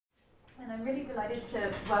And I'm really delighted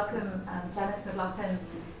to welcome Janice McLaughlin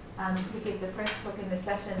to give the first talk in this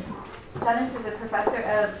session. Janice is a professor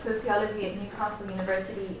of sociology at Newcastle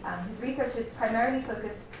University. His research is primarily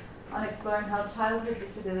focused on exploring how childhood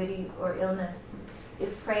disability or illness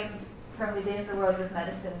is framed from within the worlds of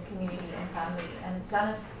medicine, community and family. And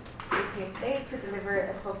Janice is here today to deliver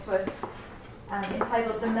a talk to us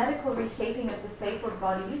entitled The Medical Reshaping of Disabled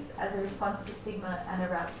Bodies as a Response to Stigma and a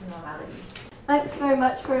Route to Normality. Thanks very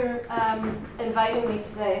much for inviting me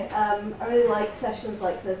today. I really like sessions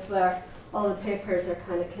like this where all the papers are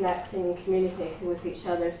kind of connecting and communicating with each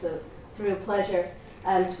other, so it's a real pleasure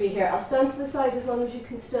to be here. I'll stand to the side as long as you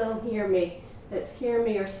can still hear me. It's hear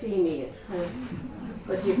me or see me, it's kind of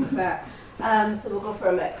what do you prefer. So we'll go for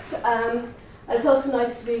a mix. It's also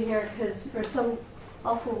nice to be here because for some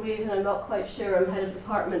awful reason I'm not quite sure, I'm head of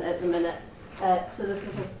department at the minute, so this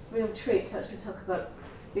is a real treat to actually talk about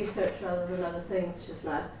research rather than other things just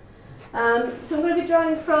now. So I'm going to be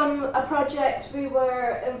drawing from a project we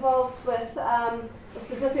were involved with, a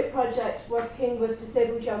specific project working with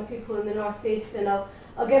disabled young people in the Northeast, and I'll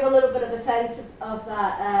give a little bit of a sense of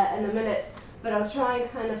that in a minute, but I'll try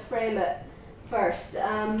and kind of frame it first.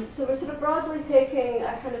 So we're sort of broadly taking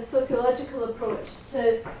a kind of sociological approach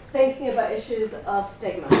to thinking about issues of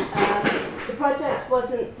stigma. The project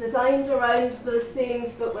wasn't designed around those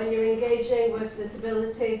themes, but when you're engaging with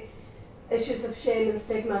disability, issues of shame and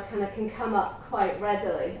stigma kind of can come up quite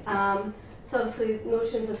readily. So obviously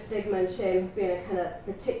notions of stigma and shame have been a kind of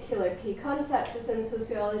particular key concept within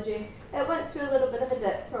sociology. It went through a little bit of a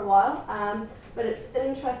dip for a while, but it's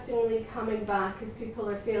interestingly coming back as people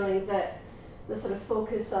are feeling that the sort of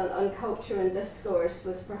focus on culture and discourse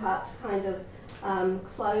was perhaps kind of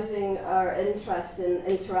clouding our interest in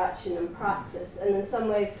interaction and practice. And in some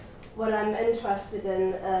ways, what I'm interested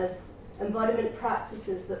in is embodiment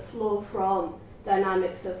practices that flow from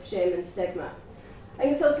dynamics of shame and stigma. I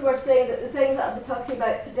think it's also worth saying that the things that I'll be talking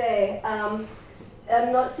about today, I'm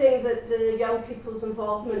not saying that the young people's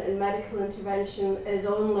involvement in medical intervention is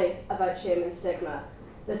only about shame and stigma.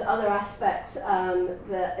 There's other aspects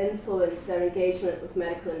that influence their engagement with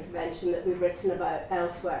medical intervention that we've written about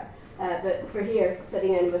elsewhere. But for here,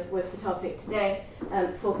 fitting in with the topic today,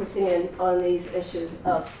 focusing in on these issues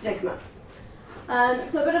of stigma.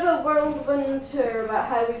 So a bit of a whirlwind tour about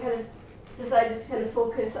how we kind of decided to kind of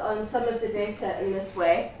focus on some of the data in this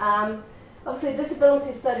way. Obviously,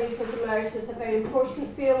 disability studies has emerged as a very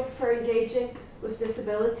important field for engaging with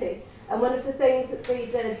disability. And one of the things that they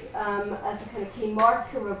did as a kind of key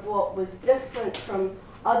marker of what was different from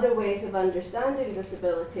other ways of understanding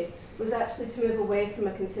disability was actually to move away from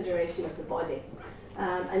a consideration of the body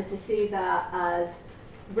and to see that as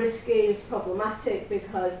risky, as problematic,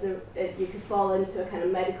 because you could fall into a kind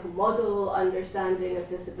of medical model understanding of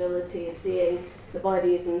disability as seeing the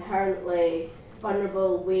body as inherently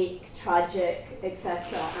vulnerable, weak, tragic,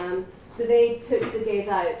 etc. So they took the gaze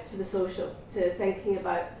out to the social, to thinking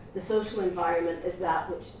about the social environment as that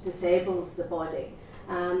which disables the body.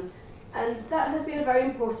 And that has been a very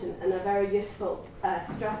important and a very useful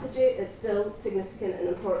strategy. It's still significant and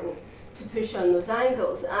important to push on those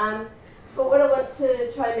angles. But what I want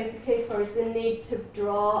to try and make a case for is the need to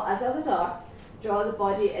draw, as others are, draw the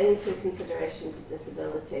body into considerations of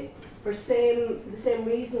disability. For the same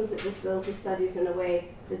reasons that disability studies in a way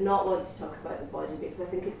did not want to talk about the body, because I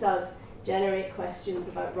think it does generate questions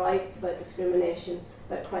about rights, about discrimination,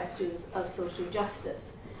 about questions of social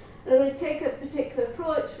justice. And I'm going to take a particular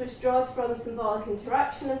approach which draws from symbolic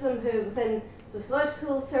interactionism, who within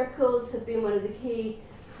sociological circles have been one of the key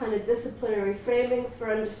kind of disciplinary framings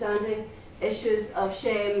for understanding issues of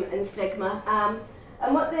shame and stigma.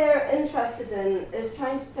 And what they're interested in is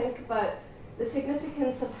trying to think about the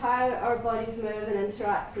significance of how our bodies move and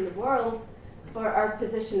interact in the world for our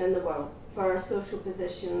position in the world, for our social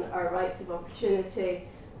position, our rights of opportunity,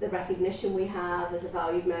 the recognition we have as a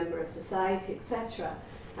valued member of society, etc.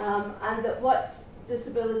 And that what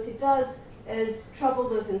disability does is trouble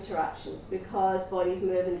those interactions because bodies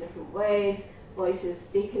move in different ways, voices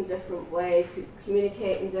speak in different ways, people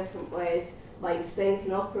communicate in different ways, minds think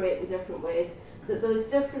and operate in different ways, that those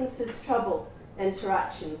differences trouble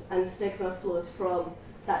interactions and stigma flows from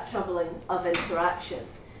that troubling of interaction.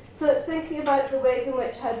 So it's thinking about the ways in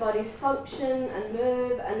which how bodies function and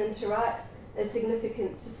move and interact is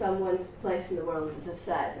significant to someone's place in the world, as I've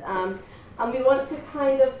said. And we want to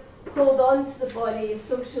kind of hold on to the body as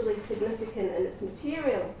socially significant in its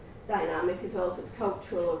material dynamic as well as its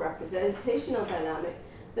cultural or representational dynamic,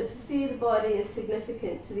 but to see the body as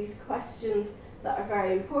significant to these questions that are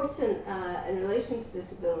very important in relation to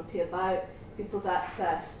disability about people's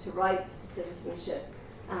access to rights, to citizenship,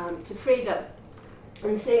 to freedom.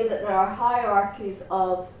 and saying that there are hierarchies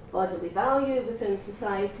of bodily value within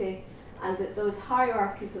society, and that those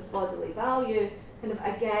hierarchies of bodily value kind of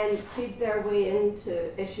again feed their way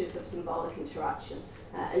into issues of symbolic interaction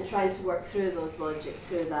and trying to work through those logic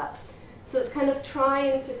through that. So it's kind of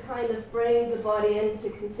trying to kind of bring the body into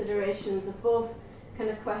considerations of both kind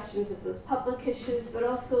of questions of those public issues, but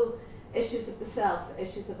also issues of the self,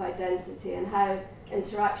 issues of identity, and how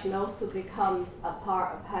interaction also becomes a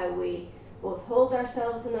part of how we both hold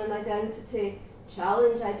ourselves in an identity,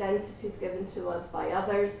 challenge identities given to us by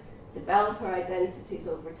others, develop our identities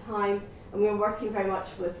over time. And we're working very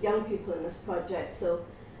much with young people in this project, so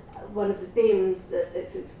one of the themes that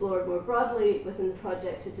it's explored more broadly within the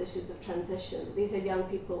project is issues of transition. These are young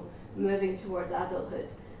people moving towards adulthood,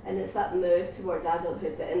 and it's that move towards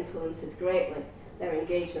adulthood that influences greatly their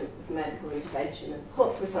engagement with medical intervention, and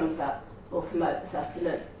hopefully some of that will come out this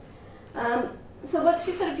afternoon. So once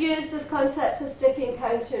you sort of use this concept of sticky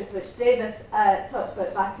encounters, which Davis talked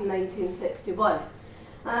about back in 1961,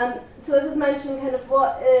 so as I've mentioned, kind of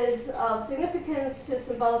what is of significance to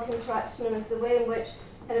symbolic interaction is the way in which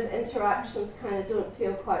kind of interactions kind of don't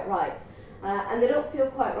feel quite right. And they don't feel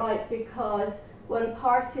quite right because one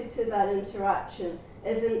party to that interaction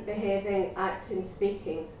isn't behaving, acting,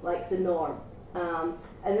 speaking like the norm.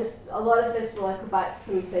 And a lot of this will echo back to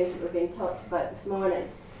some things that were being talked about this morning,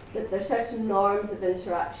 that there are certain norms of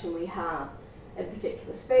interaction we have in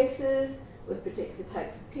particular spaces, with particular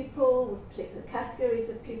types of people, with particular categories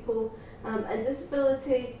of people, and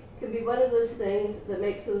disability can be one of those things that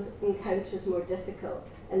makes those encounters more difficult.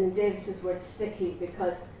 And in Davis's words, sticky,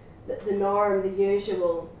 because the norm, the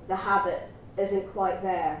usual, the habit isn't quite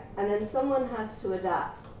there. And then someone has to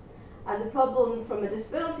adapt. And the problem from a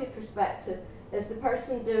disability perspective is the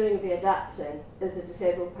person doing the adapting is the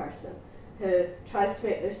disabled person who tries to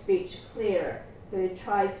make their speech clearer, who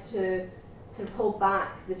tries to sort of hold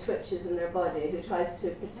back the twitches in their body, who tries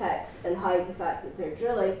to protect and hide the fact that they're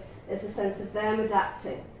drilling. It's a sense of them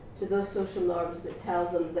adapting to those social norms that tell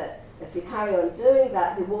them that if they carry on doing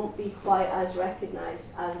that, they won't be quite as recognised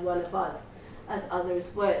as one of us, as others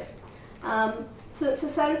would. So it's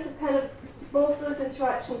a sense of kind of both those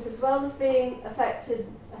interactions, as well as being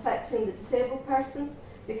affecting the disabled person,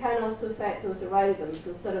 they can also affect those around them.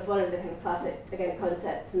 So sort of one of the kind of classic, again,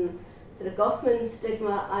 concepts and sort of Goffman's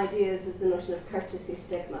stigma ideas is the notion of courtesy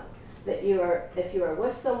stigma, that if you are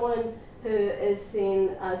with someone who is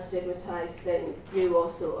seen as stigmatised, then you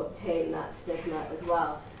also obtain that stigma as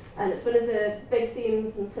well. And it's one of the big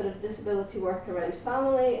themes in sort of disability work around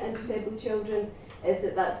family and disabled children, is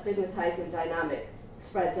that stigmatising dynamic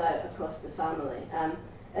spreads out across the family.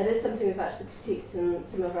 It is something we've actually critiqued in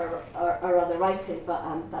some of our other writing, but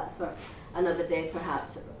that's for another day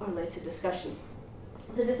perhaps, or later discussion.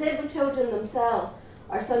 So disabled children themselves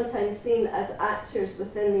are sometimes seen as actors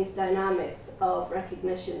within these dynamics of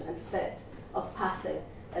recognition and fit, of passing,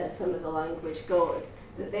 as some of the language goes.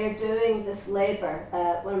 That they're doing this labour.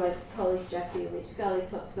 One of my colleagues, Jackie Leach Scully,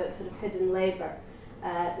 talks about sort of hidden labour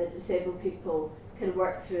that disabled people can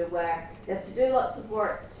work through, where they have to do lots of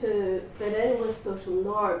work to fit in with social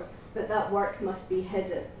norms, but that work must be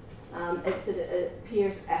hidden. It's that it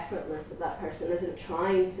appears effortless, that person isn't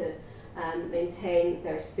trying to maintain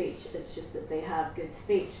their speech, it's just that they have good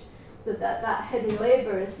speech. So that hidden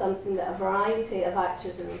labour is something that a variety of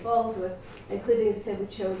actors are involved with, including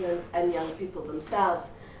disabled children and young people themselves.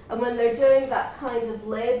 And when they're doing that kind of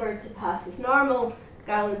labour to pass as normal,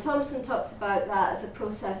 Garland Thompson talks about that as a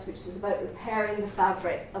process which is about repairing the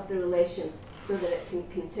fabric of the relation so that it can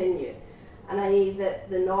continue. And i.e. that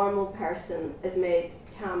the normal person is made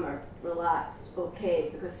calmer, relaxed, okay,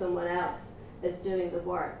 because someone else is doing the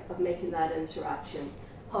work of making that interaction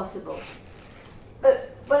possible.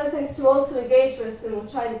 But one of the things to also engage with, and we'll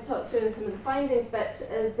try to talk through in some of the findings bits,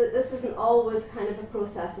 is that this isn't always kind of a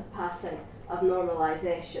process of passing, of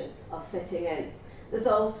normalisation, of fitting in. There's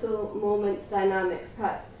also moments, dynamics,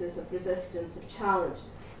 practices of resistance, of challenge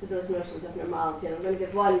to those notions of normality. And I'm going to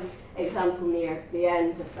give one example near the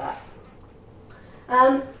end of that.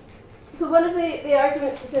 So one of the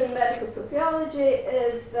arguments within medical sociology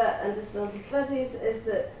is that, and disability studies, is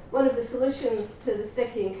that one of the solutions to the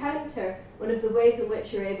sticky encounter, one of the ways in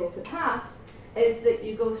which you're able to pass, is that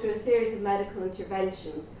you go through a series of medical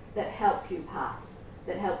interventions that help you pass,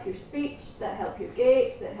 that help your speech, that help your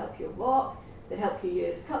gait, that help your walk, that help you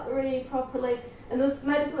use cutlery properly. And those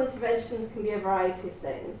medical interventions can be a variety of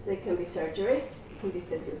things. They can be surgery, it can be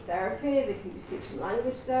physiotherapy, they can be speech and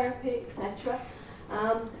language therapy, etc.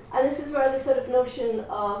 And this is where the sort of notion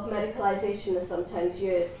of medicalisation is sometimes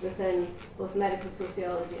used within both medical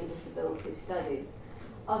sociology and disability studies.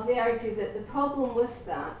 They argue that the problem with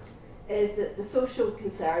that is that the social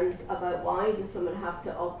concerns about why does someone have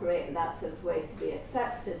to operate in that sort of way to be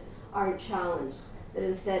accepted aren't challenged. That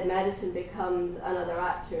instead medicine becomes another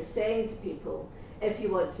actor saying to people, if you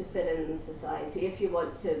want to fit in society, if you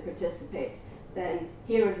want to participate, then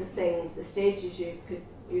here are the things, the stages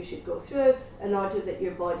you should go through in order that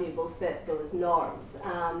your body will fit those norms.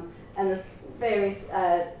 And there's various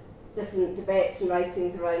different debates and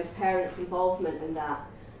writings around parents' involvement in that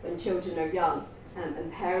when children are young,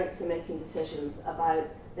 and parents are making decisions about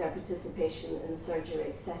their participation in surgery,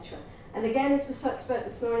 etc. And again, as was talked about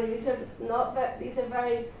this morning, these are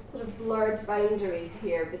very sort of blurred boundaries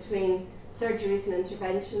here between surgeries and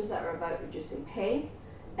interventions that are about reducing pain,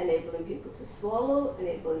 enabling people to swallow,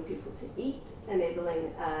 enabling people to eat,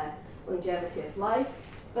 enabling longevity of life.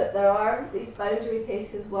 But there are these boundary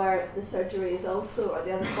cases where the surgery is also, or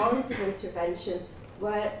the other forms of intervention,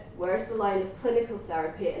 where's the line of clinical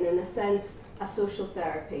therapy and in a sense a social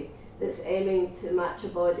therapy that's aiming to match a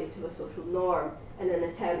body to a social norm in an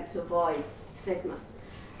attempt to avoid stigma.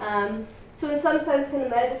 So in some sense, kind of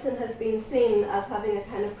medicine has been seen as having a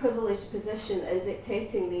kind of privileged position in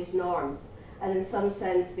dictating these norms, and in some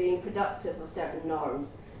sense being productive of certain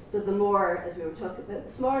norms. So the more, as we were talking about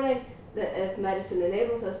this morning, that if medicine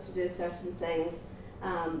enables us to do certain things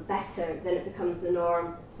better, then it becomes the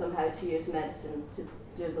norm somehow to use medicine to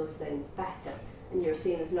do those things better. And you're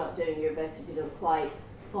seen as not doing your bit if you don't quite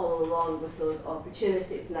follow along with those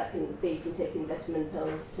opportunities, and that can be from taking vitamin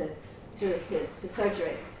pills to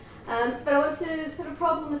surgery. But I want to sort of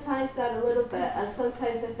problematise that a little bit, as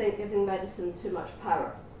sometimes I think giving medicine too much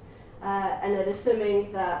power, and then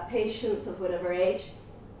assuming that patients of whatever age,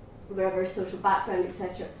 whatever social background,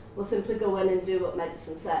 etc., will simply go in and do what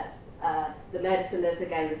medicine says. The medicine is,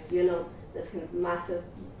 again, this kind of massive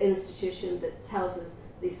institution that tells us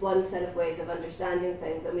this one set of ways of understanding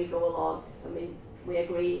things, and we go along and we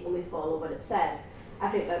agree and we follow what it says. I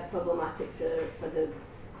think that's problematic for the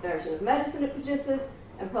version of medicine it produces,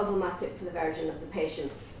 and problematic for the version of the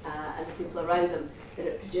patient and the people around them that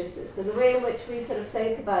it produces. So the way in which we sort of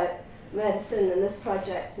think about medicine in this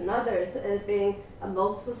project and others is being a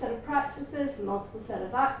multiple set of practices, multiple set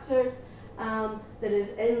of actors that is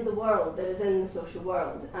in the world, that is in the social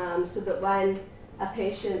world, so that when a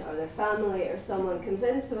patient or their family or someone comes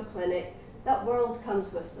into a clinic, that world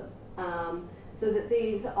comes with them. So that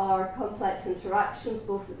these are complex interactions,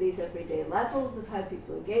 both at these everyday levels of how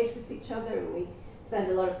people engage with each other, and we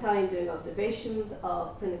spend a lot of time doing observations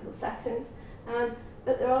of clinical settings,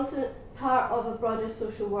 but they're also part of a broader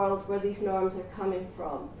social world where these norms are coming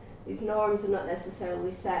from. These norms are not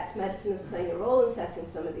necessarily set. Medicine is playing a role in setting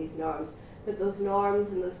some of these norms, but those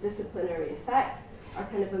norms and those disciplinary effects are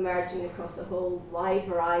kind of emerging across a whole wide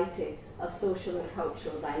variety of social and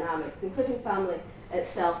cultural dynamics, including family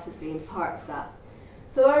itself as being part of that.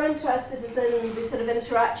 So our interest is in the sort of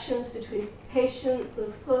interactions between patients,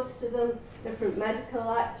 those close to them, different medical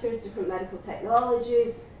actors, different medical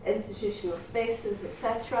technologies, institutional spaces,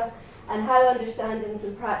 etc., and how understandings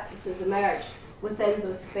and practices emerge within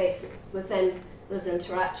those spaces, within those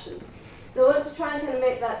interactions. So I want to try and kind of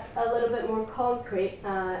make that a little bit more concrete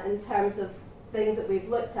in terms of things that we've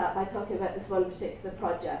looked at by talking about this one particular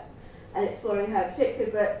project and exploring how a particular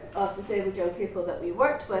group of disabled young people that we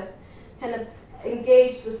worked with kind of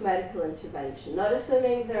engaged with medical intervention, not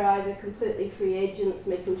assuming they're either completely free agents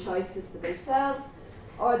making choices for themselves,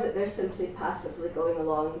 or that they're simply passively going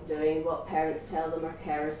along doing what parents tell them or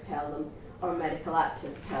carers tell them or medical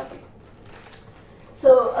actors tell them.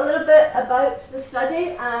 So a little bit about the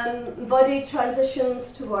study. Body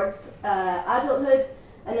transitions towards adulthood,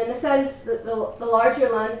 and in a sense the larger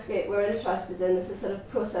landscape we're interested in is the sort of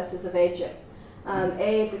processes of ageing.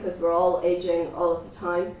 Because we're all aging all of the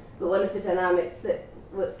time, but one of the dynamics that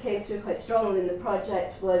came through quite strongly in the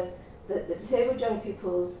project was that the disabled young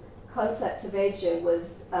people's concept of aging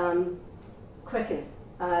was quickened.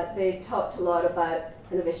 They talked a lot about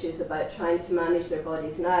kind of issues about trying to manage their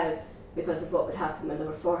bodies now because of what would happen when they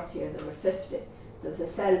were 40 or they were 50. So it was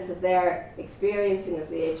a sense of their experiencing of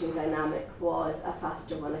the ageing dynamic was a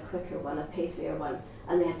faster one, a quicker one, a pacier one,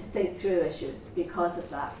 and they had to think through issues because of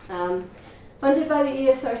that. Funded by the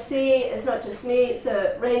ESRC, it's not just me, it's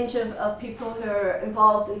a range of people who are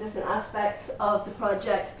involved in different aspects of the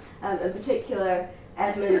project, in particular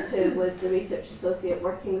Edmund, who was the research associate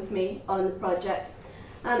working with me on the project.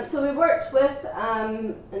 So we worked with,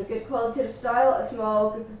 in a good qualitative style, a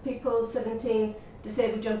small group of people, 17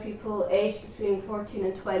 disabled young people aged between 14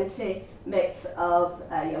 and 20, mix of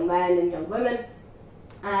young men and young women.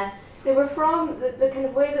 They were from, the kind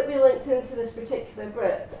of way that we linked into this particular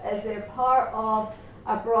group is they're part of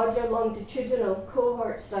a broader longitudinal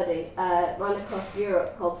cohort study run across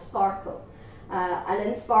Europe called Sparkle. And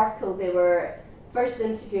in Sparkle they were first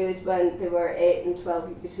interviewed when they were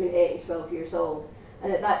between 8 and 12 years old.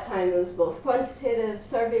 And at that time there was both quantitative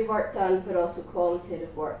survey work done but also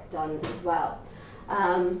qualitative work done as well.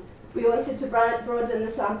 We wanted to broaden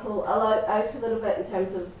the sample out a little bit in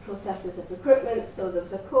terms of processes of recruitment. So there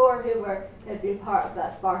was a core who had been part of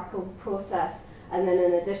that Sparkle process, and then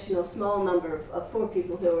an additional small number of 4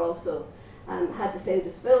 people who were also had the same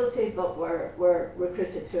disability but were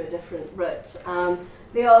recruited through a different route.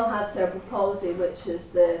 They all have cerebral palsy, which is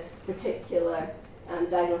the particular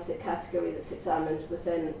diagnostic category that's examined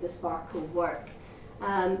within the Sparkle work.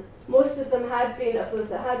 Most of them of those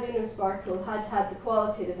that had been in Sparkle had the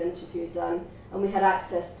qualitative interview done, and we had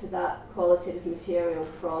access to that qualitative material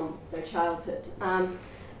from their childhood.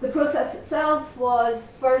 The process itself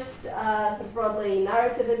was first sort of broadly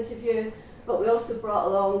narrative interview, but we also brought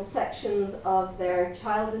along sections of their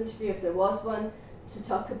child interview, if there was one, to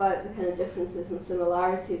talk about the kind of differences and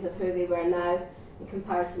similarities of who they were now in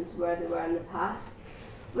comparison to where they were in the past.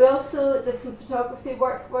 We also did some photography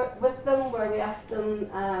work with them, where we asked them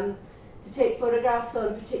to take photographs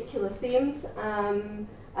on particular themes,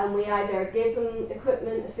 and we either gave them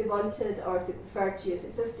equipment if they wanted, or if they preferred to use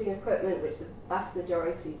existing equipment, which the vast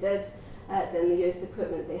majority did, then they used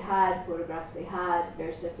equipment they had, photographs they had,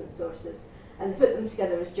 various different sources, and put them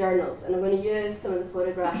together as journals. And I'm going to use some of the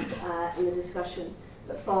photographs in the discussion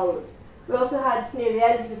that follows. We also had, near the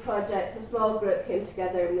end of the project, a small group came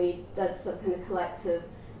together and we did some kind of collective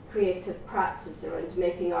creative practice around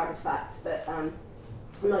making artifacts, but I'm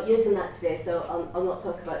not using that today, so I'll not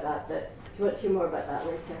talk about that, but if you want to hear more about that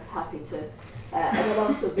later, happy to. And then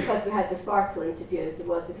also, because we had the Sparkle interviews, there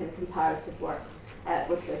was the kind of comparative work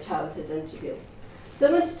with their childhood interviews. So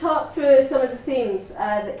I'm going to talk through some of the themes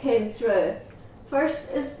that came through.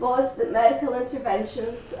 First was that medical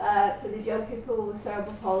interventions for these young people with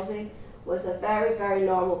cerebral palsy was a very, very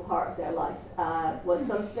normal part of their life. Was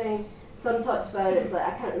something, some talked about it as like,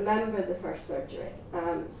 I can't remember the first surgery.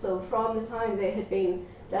 So from the time they had been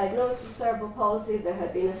diagnosed with cerebral palsy, there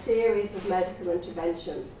had been a series of medical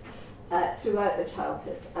interventions throughout their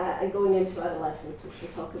childhood and going into adolescence, which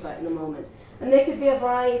we'll talk about in a moment. And they could be a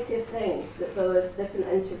variety of things that those different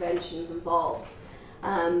interventions involved.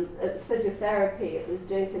 It was physiotherapy, it was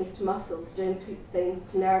doing things to muscles, doing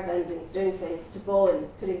things to nerve endings, doing things to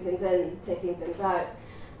bones, putting things in, taking things out.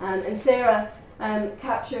 And Sarah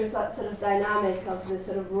captures that sort of dynamic of the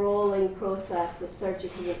sort of rolling process of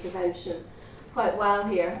surgical intervention quite well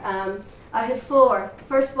here. I had 4. The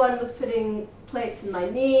first one was putting plates in my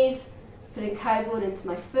knees, putting cowbone into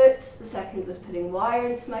my foot. The second was putting wire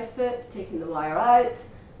into my foot, taking the wire out.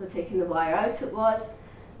 So taking the wire out it was.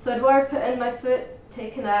 So I had wire put in my foot,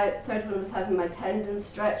 taken out. Third one was having my tendons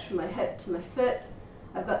stretched from my hip to my foot.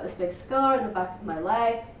 I've got this big scar in the back of my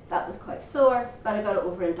leg. That was quite sore, but I got it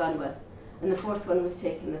over and done with. And the fourth one was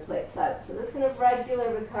taking the plates out. So this kind of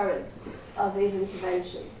regular recurrence of these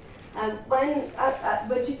interventions. When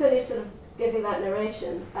she finished sort of giving that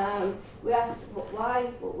narration, we asked what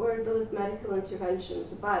were those medical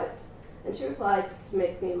interventions about? And she replied, to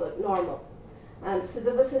make me look normal. So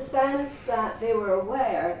there was a sense that they were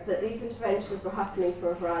aware that these interventions were happening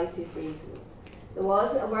for a variety of reasons. There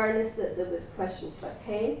was awareness that there was questions about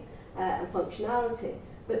pain and functionality,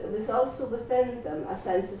 but there was also within them a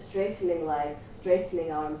sense of straightening legs,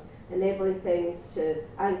 straightening arms, enabling things to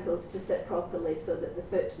ankles to sit properly so that the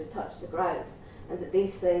foot would touch the ground, and that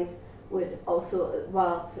these things would also,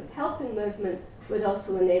 while sort of helping movement, would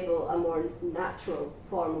also enable a more natural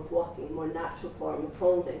form of walking, a more natural form of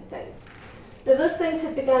holding things. Now those things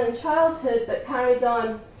had begun in childhood but carried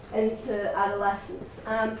on into adolescence.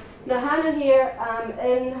 Now Hannah here,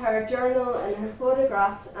 in her journal and her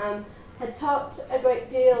photographs, had talked a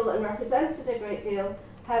great deal and represented a great deal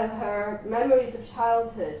how her memories of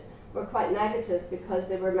childhood were quite negative because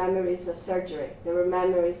they were memories of surgery, they were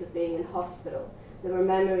memories of being in hospital, there were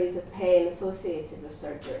memories of pain associated with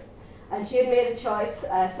surgery. And she had made a choice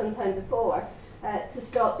sometime before to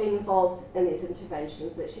stop being involved in these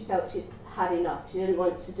interventions, that she felt she'd had enough. She didn't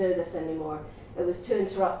want to do this anymore. It was too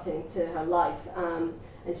interrupting to her life,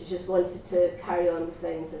 and she just wanted to carry on with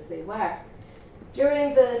things as they were.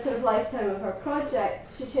 During the sort of lifetime of her project,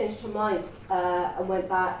 she changed her mind and went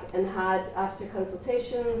back and had, after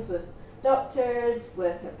consultations with doctors,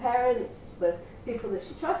 with her parents, with people that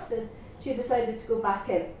she trusted, she decided to go back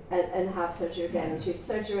in and have surgery again. And she had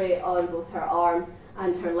surgery on both her arm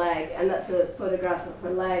and her leg, and that's a photograph of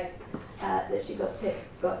her leg that she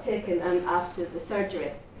got taken after the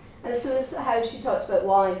surgery. And this was how she talked about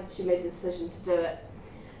why she made the decision to do it.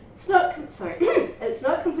 It's not, sorry, it's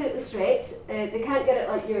not completely straight. They can't get it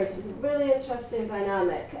like yours. It was a really interesting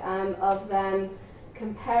dynamic of them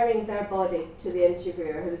comparing their body to the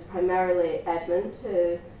interviewer, who was primarily Edmund,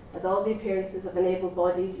 who has all the appearances of an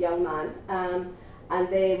able-bodied young man. And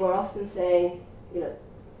they were often saying, you know,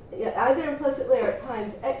 either implicitly or at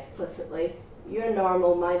times explicitly, you're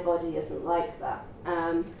normal, my body isn't like that.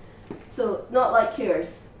 So not like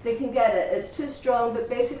yours. They can get it. It's too strong, but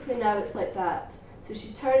basically now it's like that. So she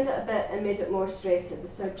turned it a bit and made it more straighter, the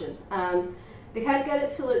surgeon. They can't get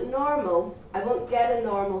it to look normal. I won't get a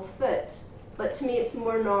normal foot, but to me it's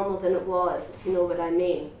more normal than it was, if you know what I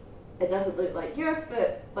mean. It doesn't look like your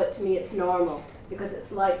foot, but to me it's normal because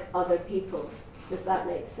it's like other people's. Does that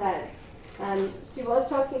make sense? She was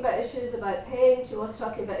talking about issues about pain. She was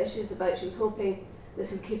talking about issues about she was hoping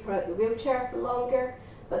this would keep her out of the wheelchair for longer.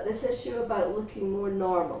 But this issue about looking more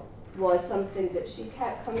normal was something that she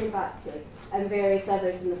kept coming back to, and various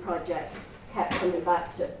others in the project kept coming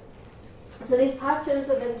back to. So these patterns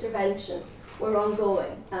of intervention were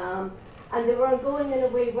ongoing, and they were ongoing in a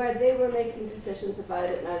way where they were making decisions about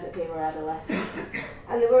it now that they were adolescents.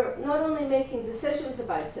 And they were not only making decisions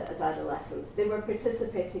about it as adolescents, they were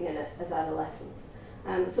participating in it as adolescents.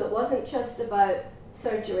 So it wasn't just about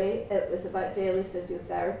surgery, it was about daily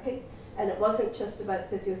physiotherapy. And it wasn't just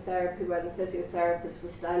about physiotherapy where the physiotherapist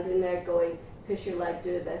was standing there going, push your leg,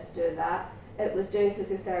 do this, do that. It was doing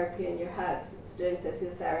physiotherapy in your house. It was doing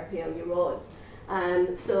physiotherapy on your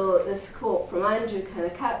own. So this quote from Andrew kind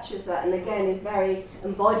of captures that. And again, he very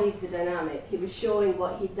embodied the dynamic. He was showing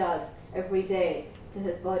what he does every day to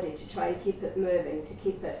his body to try and keep it moving, to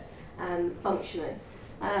keep it functioning.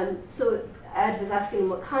 So Ed was asking him,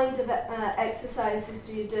 what kind of exercises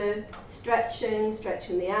do you do? Stretching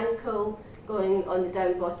the ankle, going on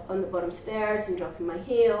the bottom stairs and dropping my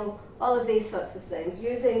heel, all of these sorts of things,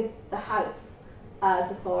 using the house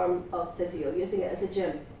as a form of physio, using it as a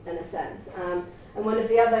gym in a sense. And one of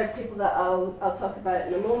the other people that I'll talk about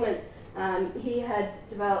in a moment, he had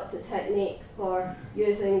developed a technique for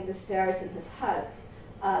using the stairs in his house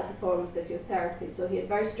as a form of physiotherapy. So he had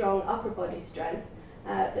very strong upper body strength,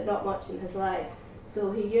 but not much in his legs.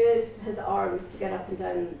 So he used his arms to get up and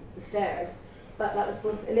down the stairs, but that was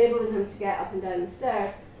both enabling him to get up and down the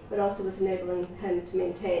stairs, but also was enabling him to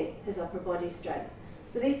maintain his upper body strength.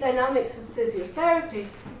 So these dynamics of physiotherapy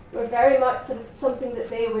were very much sort of something that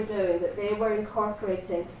they were doing, that they were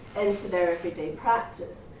incorporating into their everyday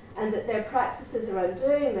practice, and that their practices around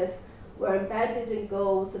doing this were embedded in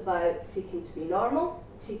goals about seeking to be normal,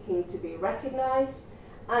 seeking to be recognised,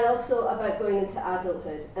 and also about going into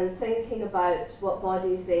adulthood and thinking about what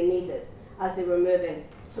bodies they needed as they were moving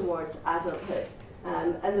towards adulthood.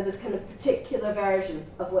 And there was kind of particular versions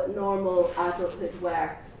of what normal adulthood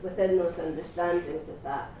were within those understandings of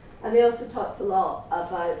that. And they also talked a lot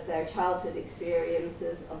about their childhood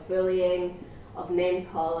experiences of bullying, of name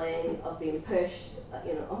calling, of being pushed,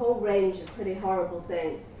 a whole range of pretty horrible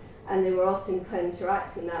things. And they were often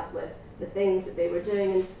counteracting that with the things that they were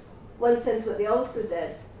doing. In one sense, what they also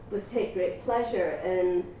did was take great pleasure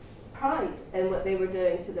in pride in what they were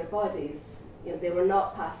doing to their bodies. They were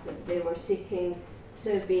not passive. They were seeking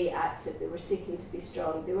to be active. They were seeking to be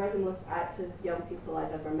strong. They were the most active young people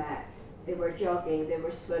I've ever met. They were jogging, they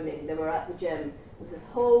were swimming, they were at the gym. There was this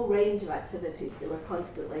whole range of activities they were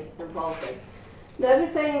constantly involved in. Now,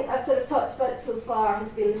 everything I've sort of talked about so far has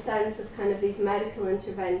been the sense of kind of these medical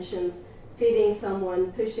interventions, feeding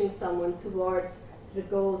someone, pushing someone towards the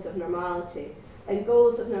goals of normality, and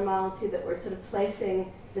goals of normality that were sort of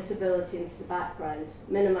placing disability into the background,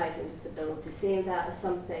 minimising disability, seeing that as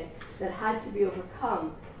something that had to be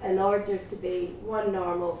overcome in order to be, one,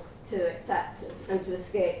 normal, to accept it, and to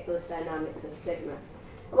escape those dynamics of stigma.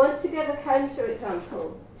 I want to give a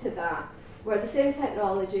counter-example to that, where the same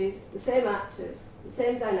technologies, the same actors, the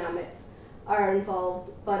same dynamics are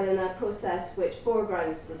involved, but in a process which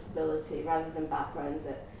foregrounds disability rather than backgrounds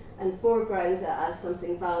it, and foregrounds it as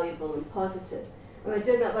something valuable and positive. And by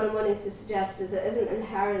doing that, what I'm wanting to suggest is it isn't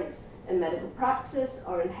inherent in medical practice,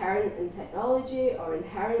 or inherent in technology, or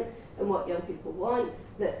inherent in what young people want,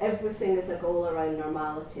 that everything is a goal around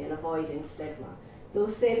normality and avoiding stigma.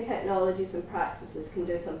 Those same technologies and practices can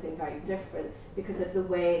do something very different because of the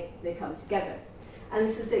way they come together. And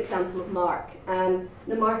this is the example of Mark. Now,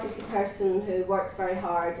 Mark is the person who works very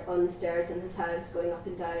hard on the stairs in his house, going up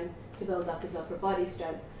and down to build up his upper body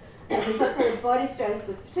strength. And his upper body strength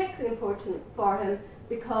was particularly important for him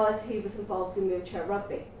because he was involved in wheelchair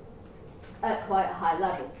rugby at quite a high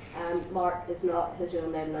level. Mark is not his real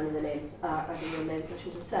name, none of the names are the real names, I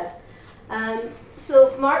should have said.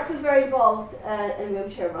 So Mark was very involved in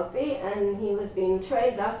wheelchair rugby, and he was being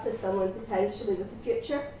trained up as someone potentially with a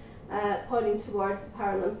future, pointing towards the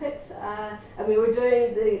Paralympics, and we were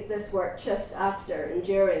doing this work just after and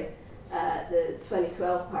during the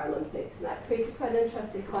 2012 Paralympics, and that created quite an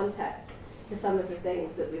interesting context to some of the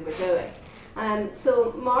things that we were doing.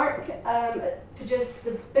 So Mark produced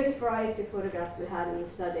the biggest variety of photographs we had in the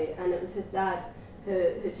study, and it was his dad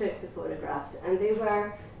who took the photographs, and they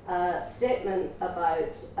were a statement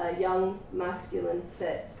about a young, masculine,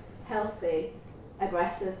 fit, healthy,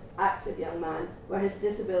 aggressive, active young man, where his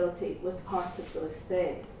disability was part of those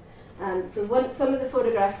things. Some of the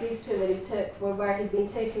photographs, these two that he took, were where he'd been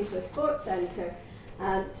taken to a sports centre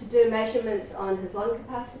to do measurements on his lung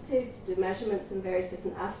capacity, to do measurements in various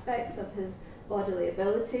different aspects of his bodily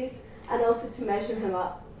abilities, and also to measure him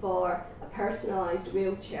up for a personalised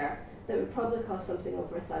wheelchair that would probably cost something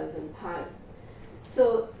over £1,000.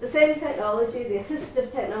 So the same technology, the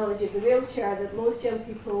assistive technology of the wheelchair that most young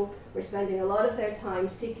people were spending a lot of their time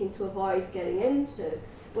seeking to avoid getting into,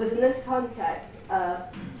 was in this context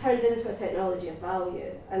turned into a technology of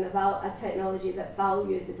value, and a technology that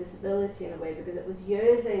valued the disability in a way, because it was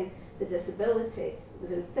using the disability, it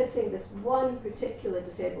was fitting this one particular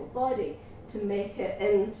disabled body to make it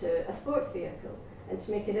into a sports vehicle, and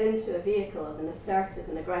to make it into a vehicle of an assertive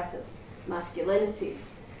and aggressive masculinities.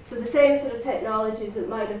 So the same sort of technologies that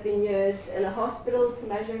might have been used in a hospital to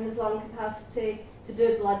measure his lung capacity, to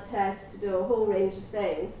do blood tests, to do a whole range of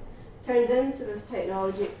things, turned into this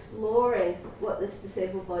technology exploring what this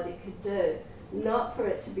disabled body could do, not for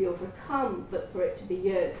it to be overcome, but for it to be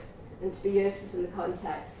used, and to be used within the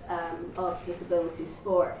context of disability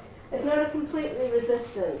sport. It's not a completely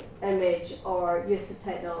resistant image or use of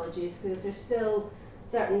technologies, because there's still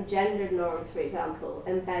certain gendered norms, for example,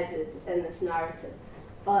 embedded in this narrative.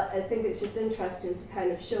 But I think it's just interesting to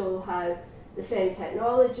kind of show how the same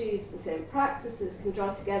technologies, the same practices can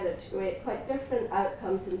draw together to create quite different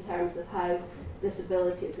outcomes in terms of how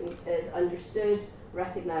disability is understood,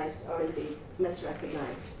 recognised, or indeed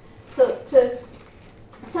misrecognised. So to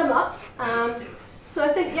sum up, so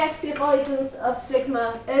I think, yes, the avoidance of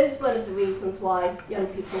stigma is one of the reasons why young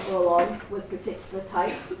people go along with particular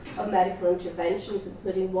types of medical interventions,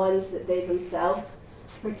 including ones that they themselves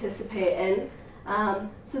participate in.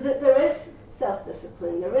 So that there is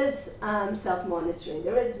self-discipline, there is self-monitoring,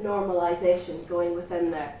 there is normalisation going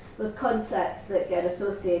within there, those concepts that get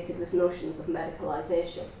associated with notions of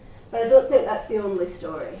medicalisation. But I don't think that's the only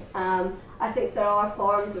story. I think there are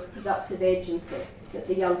forms of productive agency that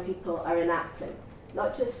the young people are enacting,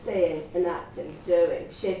 not just saying, enacting, doing,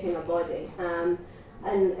 shaping a body.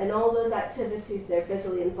 And all those activities they're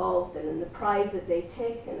busily involved in, and the pride that they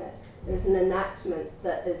take in it, there's an enactment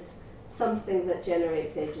that is something that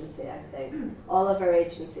generates agency, I think. All of our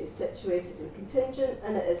agency is situated and contingent,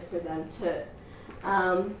 and it is for them too.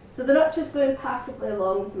 So they're not just going passively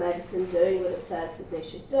along with medicine, doing what it says that they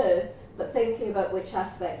should do, but thinking about which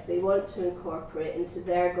aspects they want to incorporate into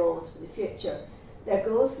their goals for the future. Their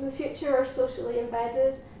goals for the future are socially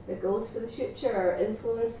embedded, their goals for the future are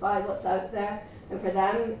influenced by what's out there, and for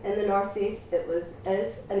them in the Northeast it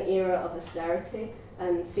is an era of austerity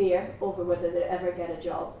and fear over whether they'll ever get a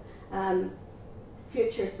job.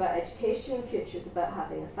 Futures about education, futures about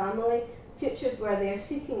having a family, futures where they are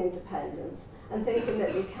seeking independence and thinking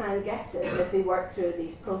that they can get it if they work through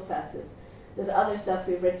these processes. There's other stuff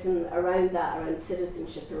we've written around that, around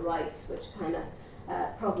citizenship and rights, which kind of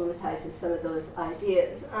problematizes some of those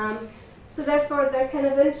ideas. So therefore their kind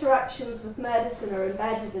of interactions with medicine are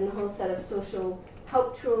embedded in a whole set of social,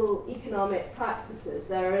 cultural, economic practices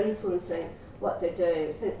that are influencing what they're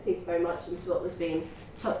doing. It feeds very much into what was being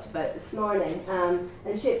talked about this morning,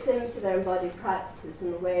 and shapes into their embodied practices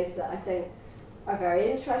in ways that I think are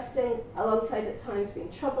very interesting, alongside at times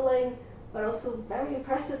being troubling, but also very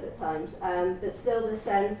impressive at times, but still the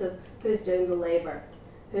sense of who's doing the labour,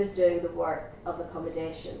 who's doing the work of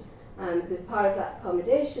accommodation, because part of that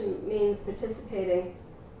accommodation means participating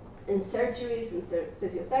in surgeries and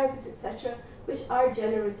physiotherapies, etc., which are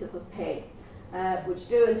generative of pain, which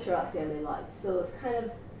do interrupt daily life. So it's kind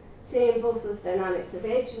of seeing both those dynamics of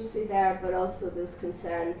agency there, but also those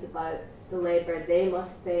concerns about the labour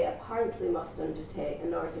they apparently must undertake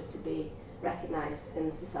in order to be recognised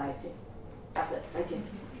in society. That's it. Thank you.